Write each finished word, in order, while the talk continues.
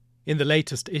In the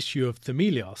latest issue of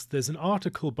Themelios, there's an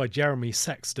article by Jeremy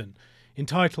Sexton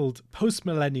entitled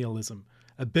Postmillennialism,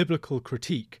 a Biblical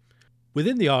Critique.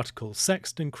 Within the article,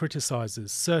 Sexton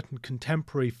criticises certain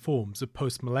contemporary forms of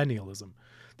postmillennialism.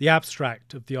 The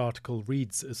abstract of the article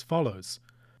reads as follows.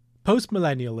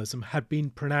 Postmillennialism had been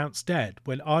pronounced dead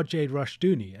when R.J.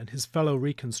 Rushdoony and his fellow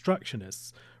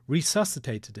Reconstructionists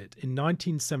resuscitated it in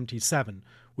 1977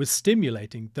 with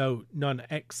stimulating, though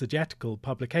non-exegetical,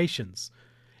 publications.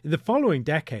 In the following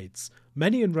decades,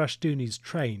 many in Rushdoony's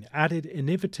train added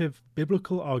innovative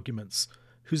biblical arguments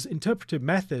whose interpretive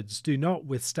methods do not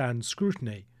withstand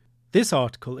scrutiny. This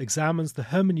article examines the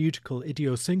hermeneutical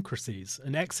idiosyncrasies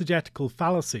and exegetical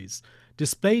fallacies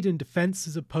displayed in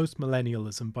defences of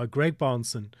postmillennialism by Greg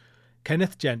Bahnsen,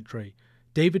 Kenneth Gentry,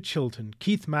 David Chilton,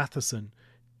 Keith Matheson,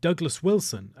 Douglas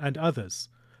Wilson, and others.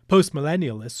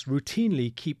 Postmillennialists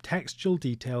routinely keep textual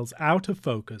details out of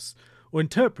focus or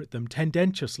interpret them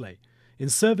tendentiously in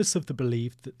service of the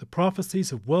belief that the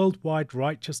prophecies of worldwide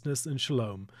righteousness and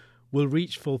shalom will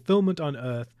reach fulfillment on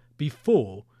earth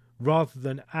before rather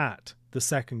than at the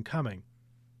second coming.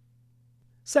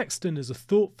 Sexton is a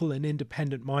thoughtful and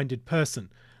independent-minded person,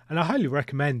 and I highly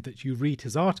recommend that you read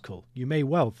his article. You may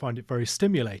well find it very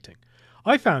stimulating.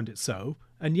 I found it so,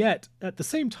 and yet, at the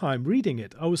same time reading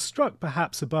it, I was struck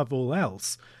perhaps above all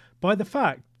else by the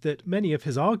fact that many of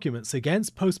his arguments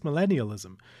against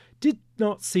postmillennialism did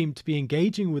not seem to be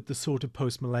engaging with the sort of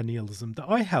postmillennialism that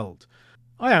I held.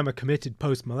 I am a committed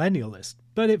postmillennialist,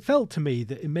 but it felt to me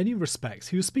that in many respects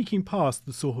he was speaking past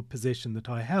the sort of position that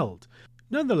I held.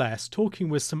 Nonetheless, talking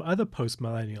with some other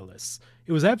postmillennialists,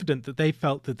 it was evident that they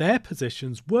felt that their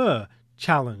positions were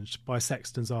challenged by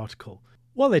Sexton's article.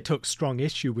 While they took strong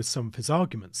issue with some of his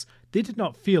arguments, they did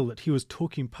not feel that he was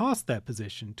talking past their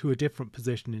position to a different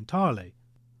position entirely.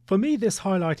 For me, this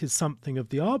highlighted something of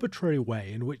the arbitrary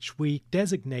way in which we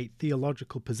designate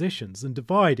theological positions and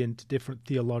divide into different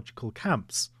theological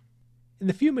camps. In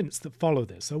the few minutes that follow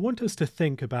this, I want us to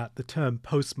think about the term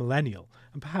postmillennial,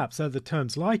 and perhaps other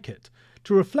terms like it,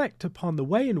 to reflect upon the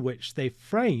way in which they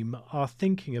frame our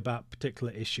thinking about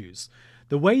particular issues,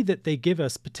 the way that they give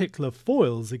us particular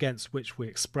foils against which we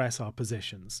express our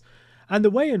positions, and the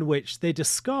way in which they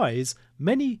disguise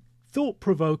many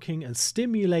thought-provoking and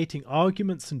stimulating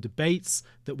arguments and debates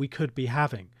that we could be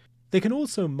having. They can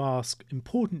also mask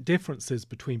important differences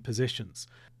between positions,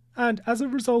 and as a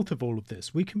result of all of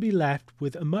this, we can be left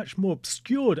with a much more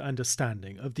obscured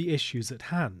understanding of the issues at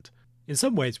hand. In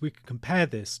some ways, we can compare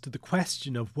this to the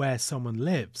question of where someone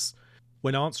lives.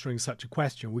 When answering such a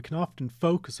question, we can often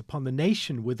focus upon the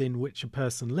nation within which a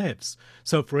person lives.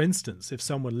 So, for instance, if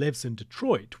someone lives in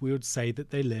Detroit, we would say that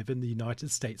they live in the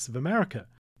United States of America.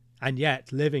 And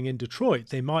yet, living in Detroit,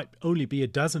 they might only be a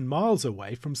dozen miles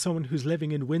away from someone who's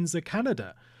living in Windsor,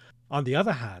 Canada. On the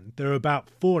other hand, they're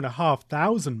about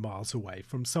 4,500 miles away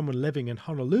from someone living in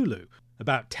Honolulu,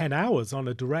 about 10 hours on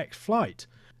a direct flight.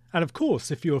 And of course,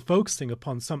 if you were focusing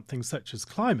upon something such as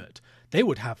climate, they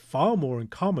would have far more in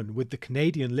common with the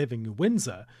Canadian living in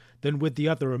Windsor than with the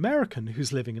other American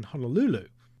who's living in Honolulu.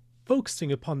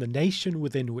 Focusing upon the nation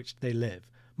within which they live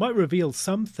might reveal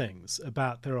some things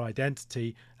about their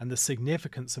identity and the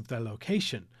significance of their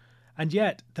location, and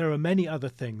yet there are many other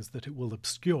things that it will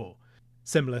obscure.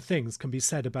 Similar things can be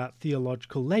said about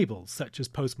theological labels, such as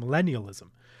postmillennialism.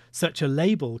 Such a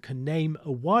label can name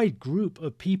a wide group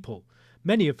of people,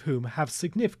 many of whom have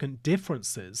significant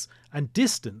differences and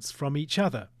distance from each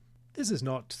other. This is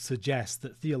not to suggest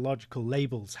that theological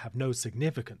labels have no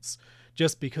significance,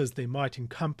 just because they might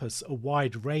encompass a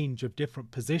wide range of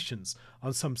different positions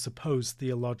on some supposed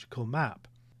theological map.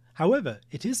 However,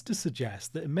 it is to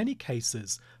suggest that in many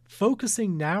cases,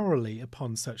 focusing narrowly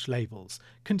upon such labels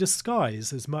can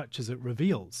disguise as much as it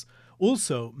reveals.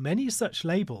 Also, many such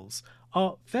labels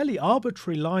are fairly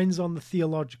arbitrary lines on the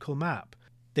theological map.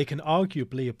 They can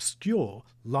arguably obscure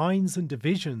lines and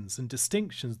divisions and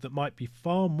distinctions that might be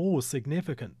far more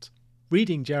significant.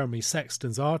 Reading Jeremy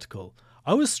Sexton's article,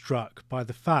 I was struck by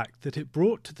the fact that it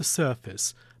brought to the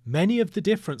surface many of the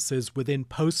differences within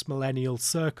postmillennial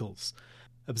circles.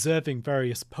 Observing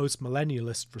various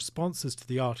postmillennialist responses to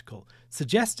the article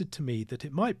suggested to me that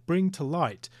it might bring to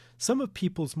light some of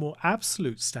people's more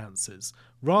absolute stances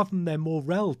rather than their more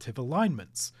relative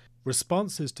alignments.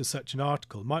 Responses to such an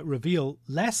article might reveal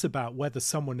less about whether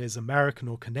someone is American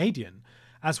or Canadian,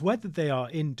 as whether they are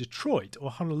in Detroit or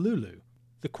Honolulu.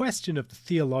 The question of the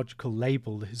theological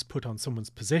label that is put on someone's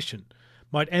position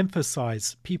might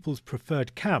emphasize people's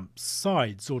preferred camps,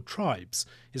 sides, or tribes.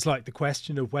 It's like the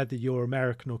question of whether you're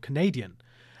American or Canadian.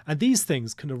 And these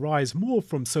things can arise more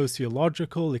from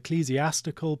sociological,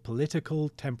 ecclesiastical, political,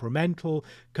 temperamental,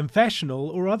 confessional,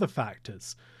 or other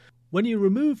factors. When you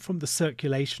remove from the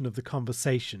circulation of the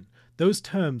conversation those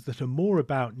terms that are more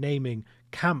about naming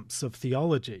camps of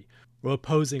theology, or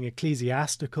opposing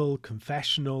ecclesiastical,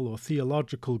 confessional, or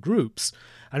theological groups,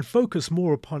 and focus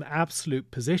more upon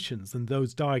absolute positions than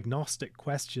those diagnostic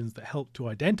questions that help to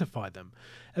identify them,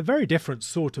 a very different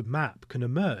sort of map can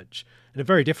emerge, and a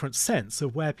very different sense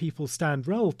of where people stand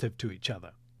relative to each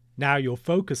other. Now you're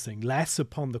focusing less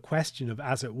upon the question of,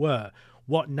 as it were,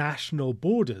 what national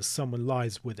borders someone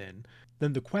lies within,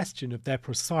 than the question of their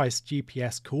precise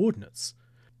GPS coordinates.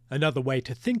 Another way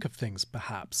to think of things,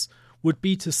 perhaps, would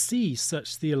be to see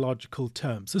such theological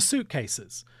terms as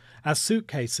suitcases. As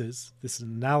suitcases, this is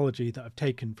an analogy that I've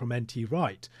taken from N.T.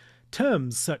 Wright,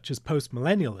 terms such as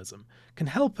postmillennialism can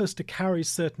help us to carry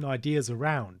certain ideas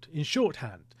around in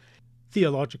shorthand.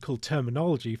 Theological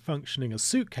terminology functioning as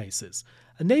suitcases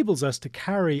enables us to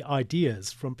carry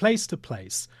ideas from place to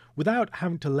place without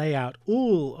having to lay out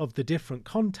all of the different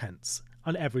contents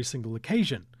on every single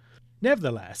occasion.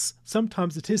 Nevertheless,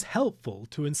 sometimes it is helpful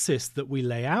to insist that we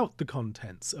lay out the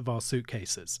contents of our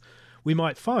suitcases. We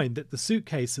might find that the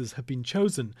suitcases have been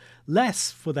chosen less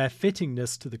for their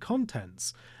fittingness to the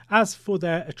contents, as for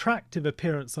their attractive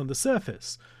appearance on the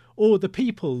surface, or the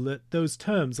people that those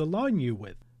terms align you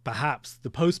with. Perhaps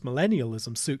the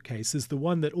postmillennialism suitcase is the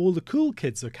one that all the cool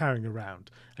kids are carrying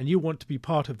around, and you want to be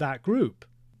part of that group.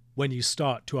 When you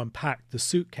start to unpack the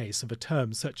suitcase of a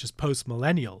term such as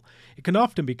postmillennial, it can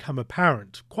often become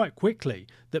apparent quite quickly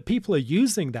that people are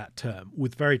using that term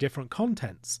with very different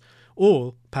contents,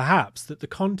 or perhaps that the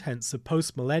contents of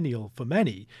postmillennial for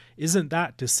many isn't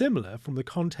that dissimilar from the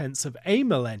contents of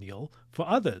amillennial for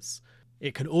others.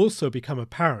 It can also become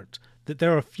apparent that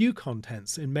there are few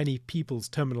contents in many people's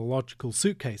terminological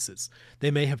suitcases.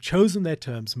 They may have chosen their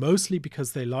terms mostly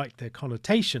because they like their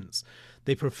connotations.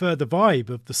 They prefer the vibe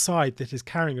of the side that is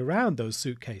carrying around those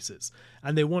suitcases,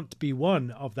 and they want to be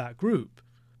one of that group.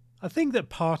 I think that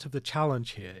part of the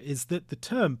challenge here is that the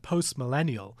term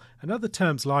postmillennial and other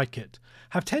terms like it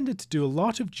have tended to do a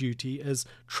lot of duty as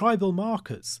tribal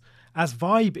markers, as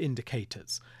vibe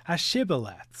indicators, as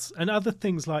shibboleths, and other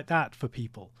things like that for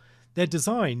people. They're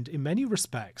designed, in many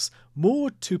respects, more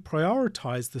to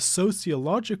prioritize the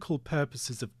sociological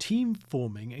purposes of team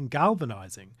forming and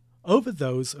galvanizing over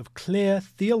those of clear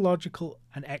theological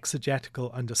and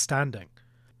exegetical understanding.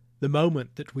 The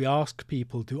moment that we ask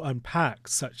people to unpack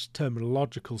such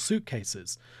terminological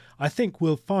suitcases, I think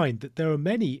we'll find that there are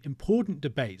many important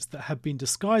debates that have been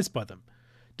disguised by them,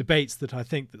 debates that I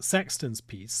think that Sexton's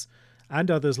piece, and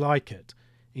others like it,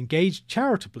 engaged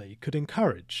charitably could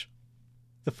encourage.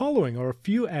 The following are a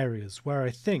few areas where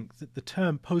I think that the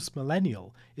term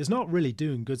postmillennial is not really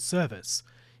doing good service.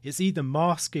 It's either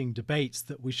masking debates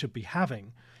that we should be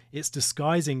having, it's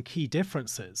disguising key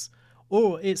differences,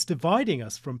 or it's dividing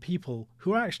us from people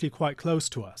who are actually quite close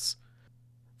to us.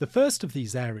 The first of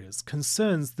these areas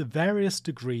concerns the various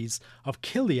degrees of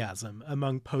chiliasm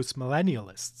among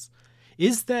postmillennialists.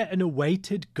 Is there an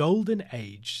awaited golden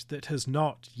age that has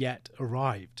not yet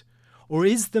arrived? Or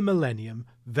is the millennium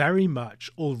very much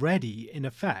already in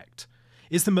effect?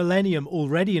 Is the millennium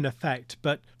already in effect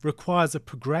but requires a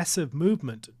progressive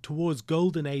movement towards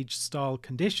golden age style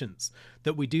conditions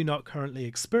that we do not currently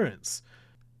experience?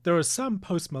 There are some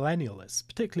postmillennialists,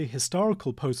 particularly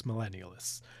historical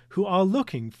postmillennialists, who are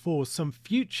looking for some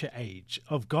future age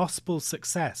of gospel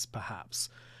success perhaps,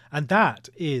 and that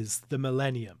is the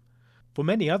millennium. For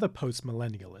many other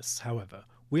postmillennialists, however,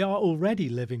 we are already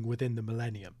living within the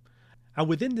millennium. And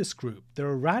within this group, there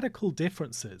are radical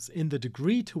differences in the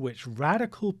degree to which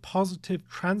radical positive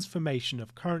transformation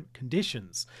of current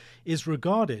conditions is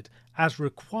regarded as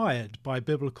required by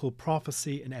biblical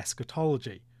prophecy and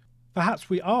eschatology. Perhaps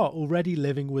we are already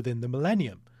living within the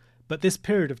millennium, but this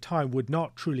period of time would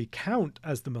not truly count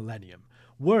as the millennium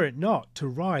were it not to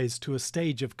rise to a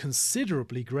stage of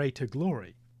considerably greater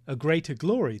glory. A greater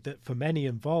glory that for many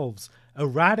involves a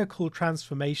radical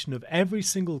transformation of every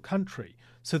single country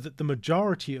so that the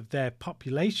majority of their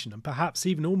population, and perhaps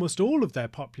even almost all of their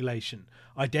population,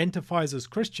 identifies as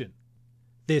Christian.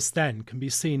 This then can be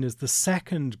seen as the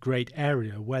second great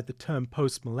area where the term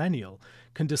postmillennial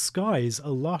can disguise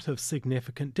a lot of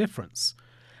significant difference.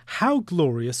 How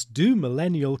glorious do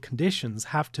millennial conditions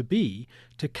have to be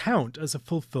to count as a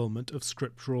fulfillment of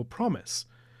scriptural promise?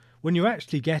 When you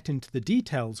actually get into the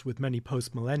details with many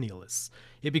postmillennialists,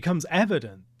 it becomes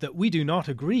evident that we do not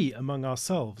agree among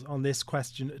ourselves on this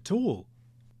question at all.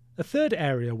 A third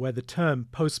area where the term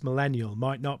postmillennial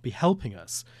might not be helping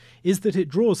us is that it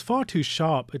draws far too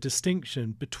sharp a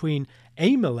distinction between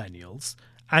amillennials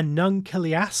and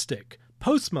nunchiliastic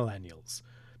postmillennials,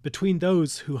 between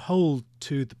those who hold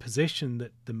to the position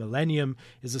that the millennium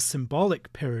is a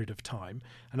symbolic period of time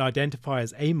and identify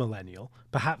as amillennial,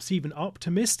 perhaps even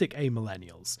optimistic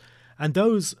amillennials, and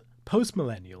those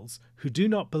postmillennials who do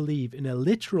not believe in a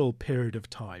literal period of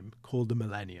time called the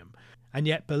millennium, and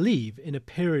yet believe in a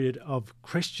period of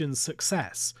Christian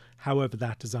success, however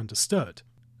that is understood.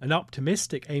 An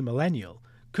optimistic amillennial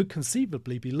could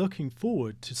conceivably be looking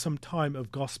forward to some time of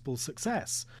gospel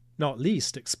success, not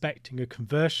least expecting a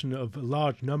conversion of a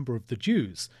large number of the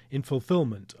Jews in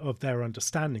fulfillment of their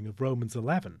understanding of Romans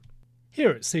 11.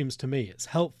 Here it seems to me it's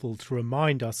helpful to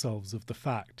remind ourselves of the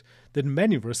fact that in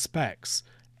many respects,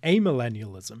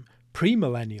 amillennialism,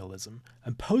 premillennialism,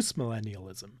 and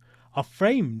postmillennialism are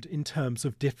framed in terms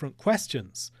of different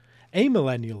questions.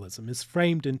 Amillennialism is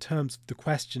framed in terms of the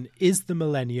question, is the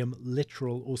millennium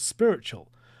literal or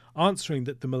spiritual? Answering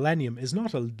that the millennium is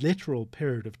not a literal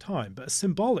period of time, but a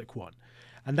symbolic one,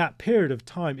 and that period of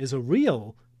time is a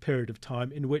real period of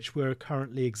time in which we're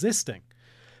currently existing.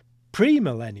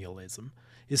 Premillennialism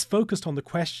is focused on the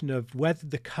question of whether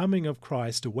the coming of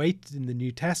Christ awaited in the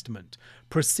New Testament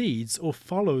precedes or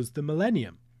follows the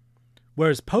millennium,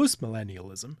 whereas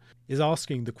postmillennialism is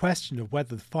asking the question of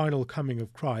whether the final coming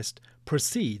of Christ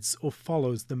precedes or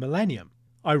follows the millennium.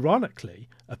 Ironically,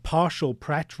 a partial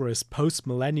preterist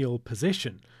postmillennial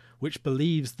position, which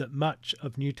believes that much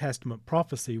of New Testament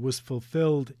prophecy was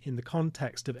fulfilled in the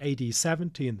context of AD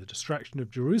 70 and the destruction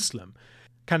of Jerusalem,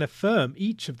 can affirm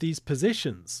each of these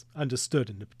positions, understood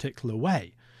in a particular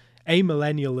way.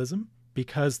 Amillennialism,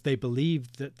 because they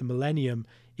believe that the millennium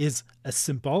is a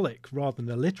symbolic rather than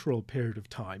a literal period of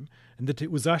time, and that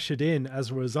it was ushered in as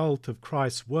a result of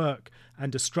Christ's work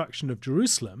and destruction of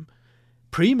Jerusalem.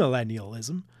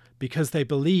 Premillennialism, because they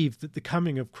believe that the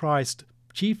coming of Christ,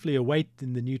 chiefly awaited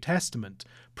in the New Testament,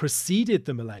 preceded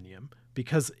the millennium,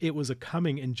 because it was a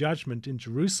coming in judgment in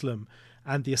Jerusalem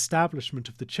and the establishment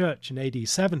of the church in AD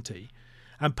 70,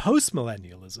 and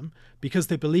postmillennialism, because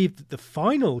they believe that the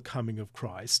final coming of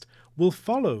Christ will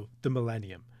follow the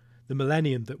millennium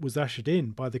that was ushered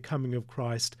in by the coming of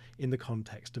Christ in the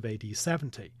context of AD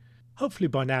 70. Hopefully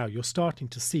by now you're starting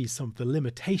to see some of the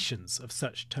limitations of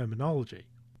such terminology.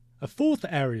 A fourth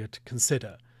area to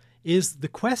consider is the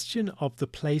question of the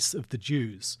place of the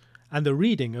Jews and the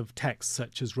reading of texts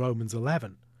such as Romans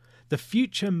 11. The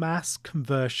future mass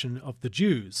conversion of the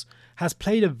Jews has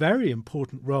played a very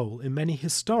important role in many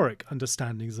historic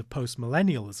understandings of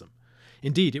postmillennialism.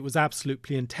 Indeed, it was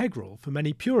absolutely integral for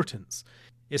many Puritans.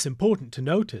 It's important to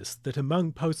notice that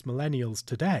among postmillennials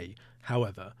today,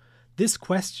 however, this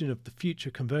question of the future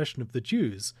conversion of the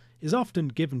Jews is often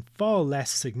given far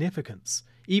less significance,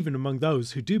 even among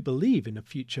those who do believe in a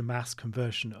future mass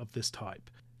conversion of this type.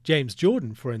 James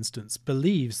Jordan, for instance,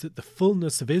 believes that the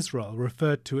fullness of Israel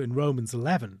referred to in Romans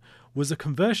 11 was a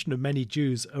conversion of many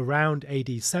Jews around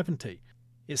AD 70.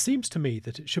 It seems to me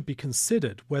that it should be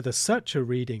considered whether such a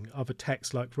reading of a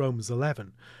text like Romans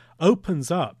 11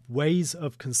 opens up ways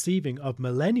of conceiving of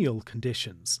millennial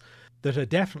conditions that are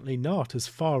definitely not as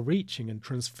far-reaching and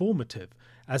transformative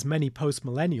as many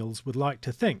postmillennials would like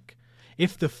to think.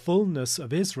 If the fullness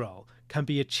of Israel can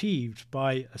be achieved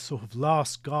by a sort of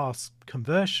last-gasp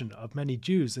conversion of many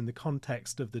Jews in the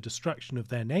context of the destruction of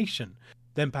their nation,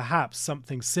 then perhaps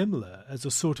something similar as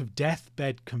a sort of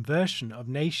deathbed conversion of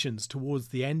nations towards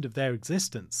the end of their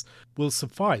existence will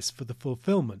suffice for the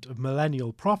fulfillment of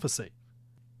millennial prophecy.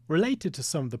 Related to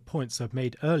some of the points I've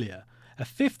made earlier, a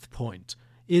fifth point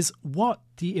is what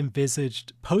the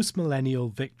envisaged postmillennial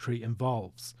victory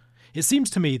involves. It seems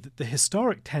to me that the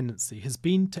historic tendency has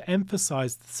been to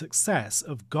emphasize the success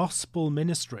of gospel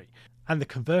ministry and the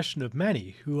conversion of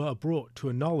many who are brought to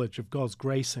a knowledge of God's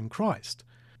grace in Christ.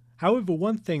 However,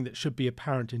 one thing that should be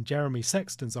apparent in Jeremy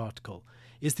Sexton's article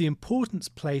is the importance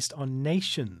placed on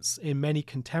nations in many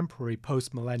contemporary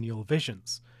postmillennial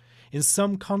visions. In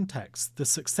some contexts, the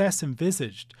success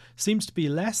envisaged seems to be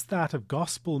less that of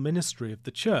gospel ministry of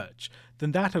the church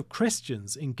than that of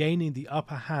Christians in gaining the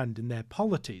upper hand in their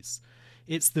polities.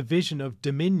 It's the vision of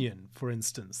dominion, for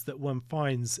instance, that one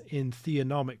finds in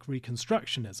theonomic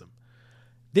reconstructionism.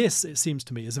 This, it seems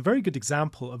to me, is a very good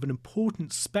example of an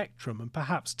important spectrum and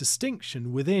perhaps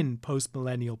distinction within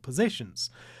postmillennial positions.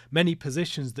 Many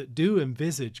positions that do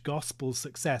envisage gospel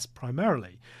success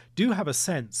primarily do have a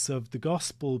sense of the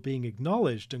gospel being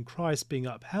acknowledged and Christ being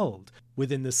upheld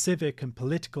within the civic and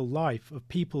political life of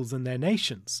peoples and their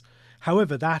nations.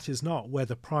 However, that is not where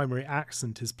the primary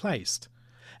accent is placed.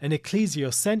 An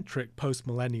ecclesiocentric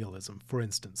postmillennialism, for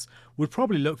instance, would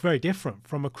probably look very different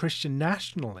from a Christian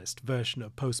nationalist version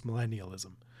of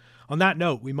postmillennialism. On that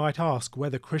note, we might ask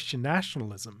whether Christian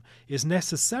nationalism is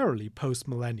necessarily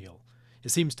postmillennial. It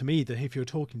seems to me that if you're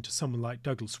talking to someone like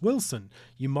Douglas Wilson,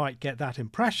 you might get that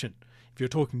impression. If you're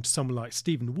talking to someone like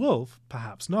Stephen Wolfe,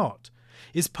 perhaps not.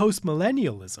 Is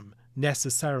postmillennialism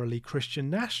necessarily Christian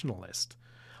nationalist?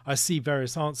 I see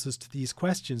various answers to these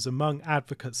questions among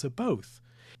advocates of both.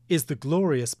 Is the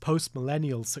glorious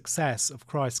postmillennial success of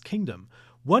Christ's kingdom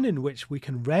one in which we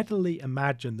can readily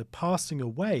imagine the passing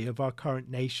away of our current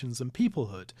nations and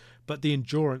peoplehood, but the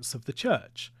endurance of the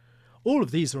church? All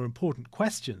of these are important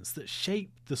questions that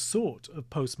shape the sort of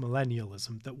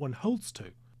postmillennialism that one holds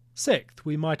to. Sixth,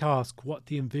 we might ask what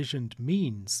the envisioned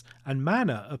means and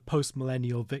manner of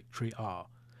postmillennial victory are.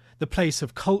 The place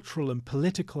of cultural and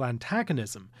political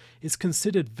antagonism is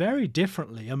considered very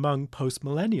differently among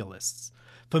postmillennialists.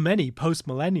 For many,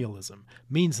 postmillennialism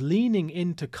means leaning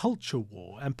into culture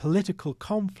war and political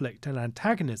conflict and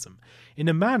antagonism in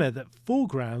a manner that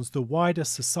foregrounds the wider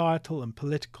societal and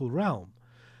political realm.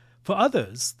 For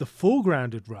others, the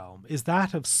foregrounded realm is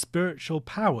that of spiritual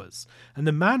powers, and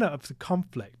the manner of the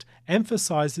conflict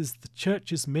emphasizes the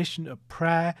Church's mission of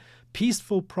prayer,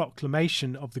 peaceful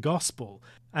proclamation of the gospel,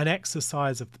 and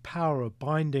exercise of the power of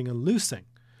binding and loosing.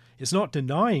 It's not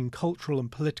denying cultural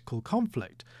and political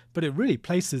conflict, but it really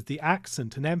places the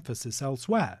accent and emphasis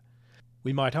elsewhere.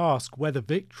 We might ask whether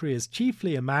victory is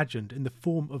chiefly imagined in the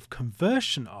form of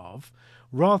conversion of,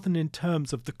 rather than in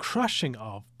terms of the crushing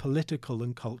of, political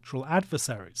and cultural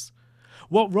adversaries.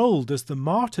 What role does the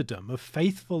martyrdom of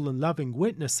faithful and loving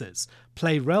witnesses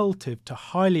play relative to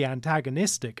highly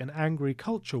antagonistic and angry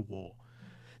culture war?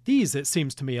 These, it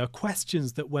seems to me, are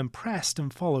questions that, when pressed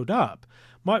and followed up,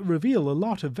 might reveal a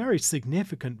lot of very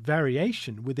significant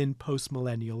variation within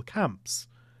postmillennial camps.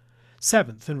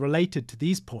 Seventh, and related to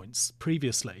these points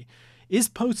previously, is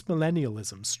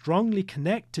postmillennialism strongly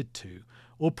connected to,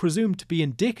 or presumed to be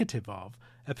indicative of,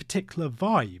 a particular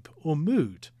vibe or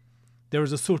mood? There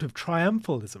is a sort of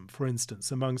triumphalism, for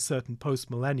instance, among certain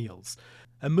postmillennials,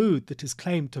 a mood that is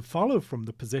claimed to follow from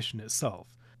the position itself,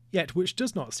 yet which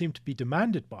does not seem to be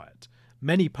demanded by it.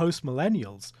 Many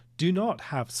postmillennials do not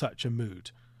have such a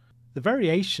mood. The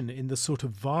variation in the sort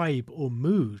of vibe or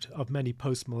mood of many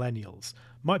postmillennials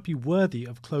might be worthy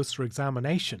of closer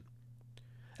examination.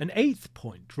 An eighth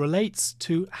point relates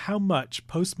to how much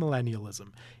postmillennialism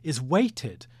is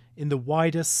weighted in the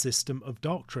wider system of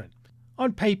doctrine.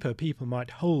 On paper, people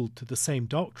might hold to the same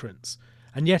doctrines,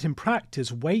 and yet in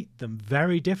practice weight them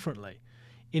very differently.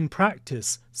 In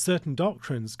practice, certain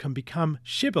doctrines can become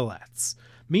shibboleths,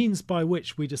 means by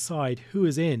which we decide who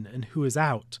is in and who is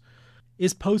out.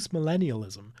 Is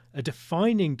postmillennialism a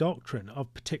defining doctrine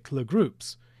of particular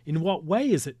groups? In what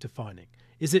way is it defining?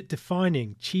 Is it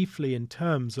defining chiefly in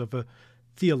terms of a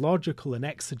theological and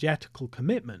exegetical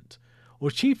commitment, or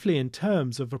chiefly in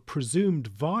terms of a presumed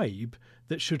vibe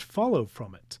that should follow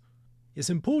from it? It's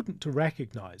important to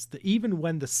recognize that even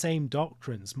when the same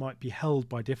doctrines might be held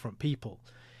by different people,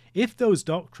 if those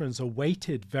doctrines are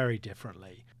weighted very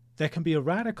differently, there can be a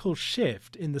radical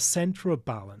shift in the centre of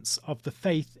balance of the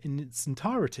faith in its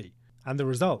entirety, and the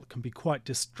result can be quite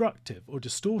destructive or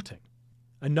distorting.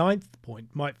 A ninth point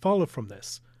might follow from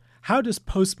this. How does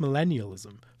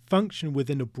postmillennialism function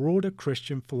within a broader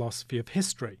Christian philosophy of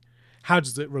history? How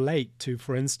does it relate to,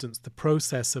 for instance, the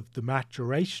process of the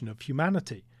maturation of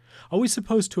humanity? Are we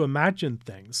supposed to imagine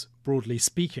things, broadly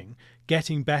speaking,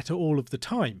 getting better all of the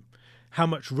time? How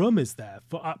much room is there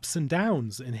for ups and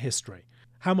downs in history?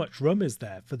 How much room is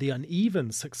there for the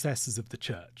uneven successes of the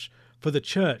church, for the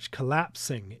church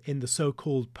collapsing in the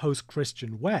so-called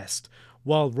post-Christian West,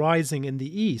 while rising in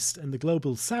the East and the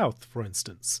global South, for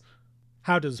instance?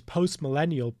 How does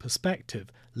postmillennial perspective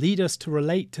lead us to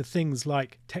relate to things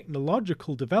like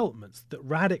technological developments that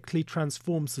radically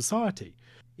transform society?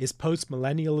 Is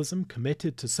postmillennialism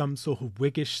committed to some sort of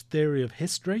Whiggish theory of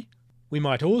history? We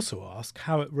might also ask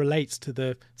how it relates to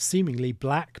the seemingly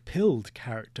black-pilled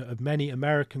character of many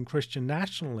American Christian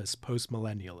nationalist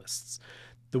postmillennialists,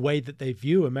 the way that they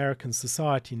view American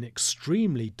society in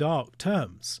extremely dark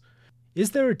terms.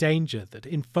 Is there a danger that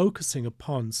in focusing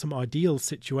upon some ideal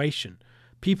situation,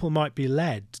 people might be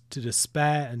led to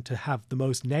despair and to have the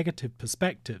most negative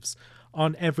perspectives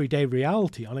on everyday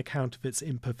reality on account of its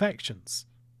imperfections?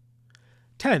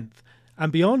 10th,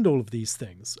 and beyond all of these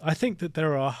things, I think that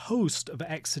there are a host of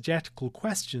exegetical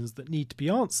questions that need to be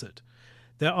answered.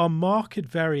 There are marked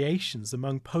variations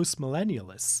among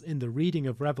postmillennialists in the reading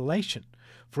of Revelation,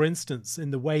 for instance, in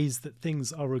the ways that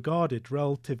things are regarded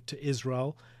relative to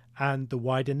Israel and the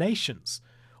wider nations,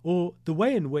 Or the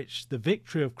way in which the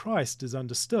victory of Christ is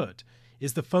understood,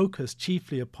 is the focus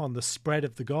chiefly upon the spread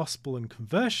of the gospel and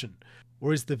conversion,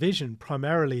 or is the vision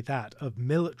primarily that of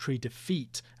military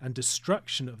defeat and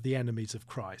destruction of the enemies of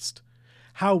Christ?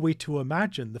 How are we to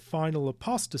imagine the final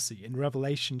apostasy in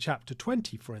Revelation chapter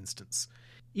 20, for instance?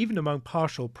 Even among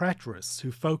partial preterists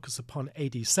who focus upon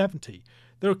AD 70,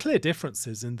 there are clear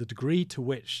differences in the degree to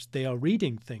which they are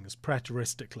reading things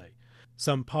preteristically.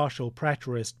 Some partial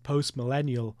preterist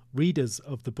postmillennial readers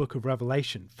of the book of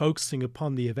Revelation, focusing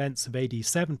upon the events of AD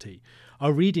 70,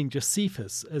 are reading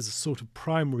Josephus as a sort of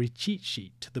primary cheat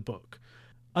sheet to the book.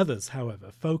 Others,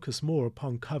 however, focus more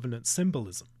upon covenant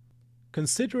symbolism.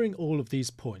 Considering all of these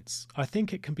points, I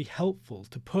think it can be helpful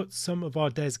to put some of our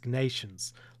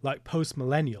designations, like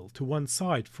postmillennial, to one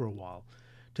side for a while,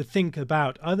 to think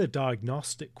about other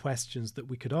diagnostic questions that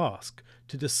we could ask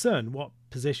to discern what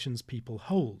positions people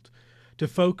hold, to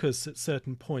focus at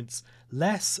certain points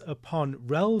less upon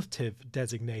relative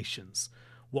designations,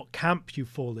 what camp you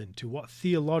fall into, what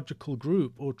theological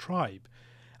group or tribe,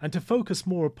 and to focus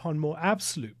more upon more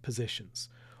absolute positions.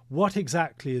 What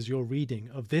exactly is your reading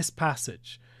of this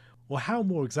passage, or how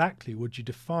more exactly would you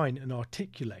define and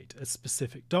articulate a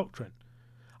specific doctrine?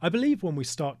 I believe when we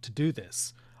start to do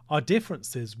this, our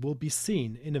differences will be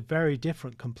seen in a very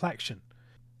different complexion.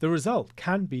 The result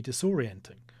can be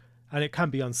disorienting, and it can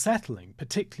be unsettling,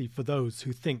 particularly for those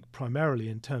who think primarily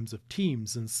in terms of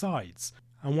teams and sides,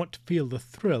 and want to feel the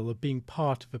thrill of being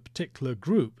part of a particular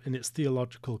group in its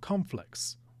theological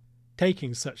conflicts.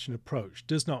 Taking such an approach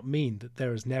does not mean that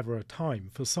there is never a time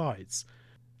for sides.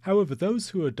 However, those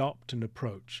who adopt an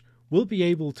approach will be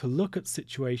able to look at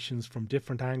situations from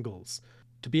different angles,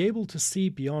 to be able to see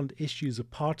beyond issues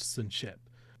of partisanship,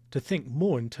 to think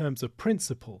more in terms of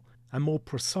principle and more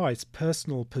precise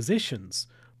personal positions,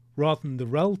 rather than the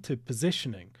relative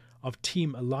positioning of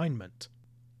team alignment,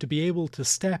 to be able to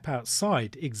step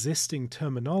outside existing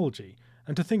terminology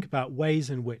and to think about ways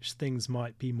in which things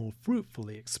might be more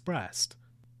fruitfully expressed.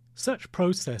 Such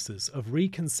processes of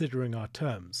reconsidering our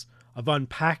terms, of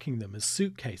unpacking them as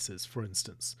suitcases, for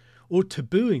instance, or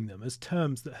tabooing them as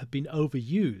terms that have been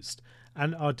overused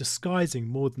and are disguising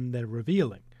more than they're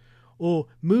revealing, or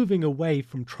moving away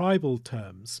from tribal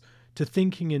terms to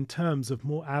thinking in terms of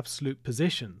more absolute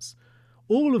positions.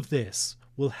 All of this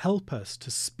will help us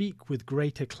to speak with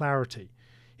greater clarity.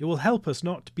 It will help us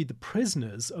not to be the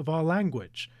prisoners of our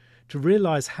language, to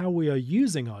realize how we are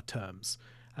using our terms,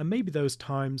 and maybe those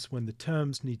times when the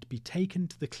terms need to be taken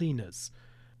to the cleaners,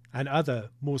 and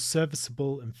other more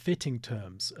serviceable and fitting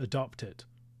terms adopted.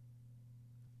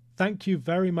 Thank you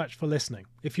very much for listening.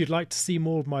 If you'd like to see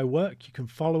more of my work, you can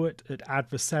follow it at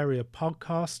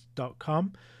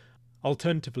adversariapodcast.com.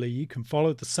 Alternatively, you can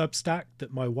follow the Substack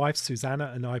that my wife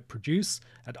Susanna and I produce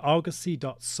at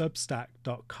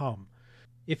argosy.substack.com.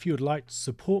 If you would like to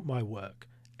support my work,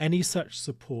 any such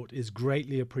support is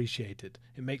greatly appreciated.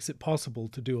 It makes it possible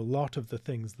to do a lot of the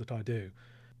things that I do.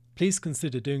 Please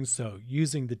consider doing so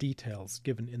using the details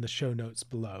given in the show notes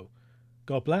below.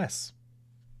 God bless.